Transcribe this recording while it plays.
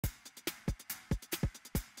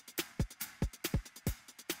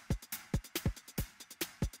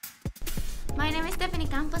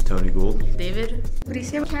Stephanie Campos. Tony Gould. David.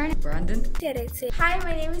 Patricia. Karen. Brandon. Hi,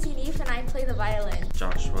 my name is Yunif and I play the violin.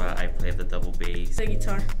 Joshua, I play the double bass. The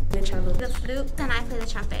guitar. The cello. The flute. And I play the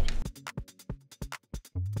trumpet.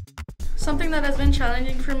 Something that has been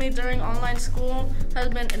challenging for me during online school has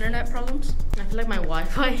been internet problems. I feel like my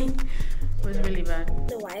Wi-Fi was really bad.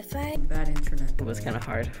 The Wi-Fi? Bad internet. It was kind of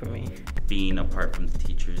hard for me. Being apart from the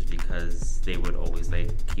teachers because they would always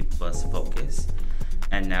keep us focused.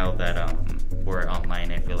 And now that we're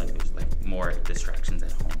online, I feel like there's more distractions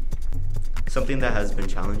at home. Something that has been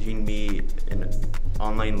challenging me in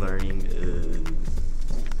online learning is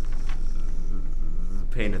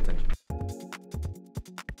paying attention.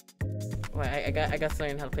 Well, I got to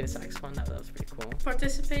learn how to play the saxophone. That was pretty cool.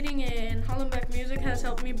 Participating in Hollenbeck music has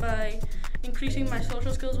helped me by increasing my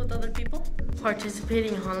social skills with other people.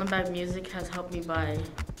 Participating in Hollenbeck music has helped me by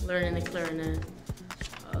learning the clarinet,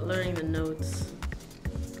 learning the notes,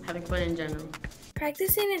 having fun in general.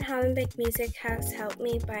 Practicing in Hollenbeck music has helped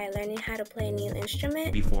me by learning how to play a new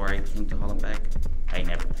instrument. Before I came to Hollenbeck, I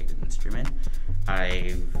never played an instrument.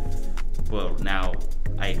 Now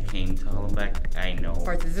I came to Hollenbeck, I know.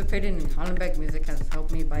 Participating in Hollenbeck music has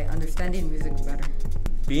helped me by understanding music better.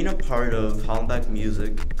 Being a part of Hollenbeck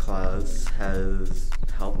music class has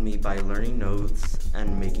helped me by learning notes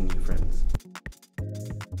and making new friends.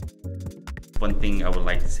 One thing I would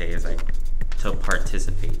like to say is to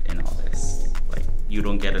participate in all this. You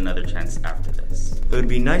don't get another chance after this. It would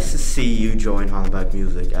be nice to see you join Hollenbeck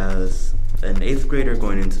music. As an 8th grader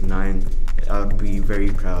going into 9th, I would be very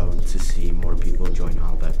proud to see more people join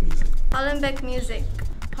Hollenbeck music. Hollenbeck music.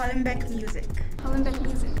 Hollenbeck music. Hollenbeck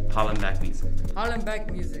music. Hollenbeck music.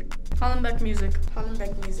 Hollenbeck music. Hollenbeck music.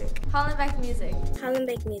 Hollenbeck music. Hollenbeck music.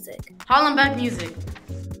 Hollenbeck music. Hollenbeck music.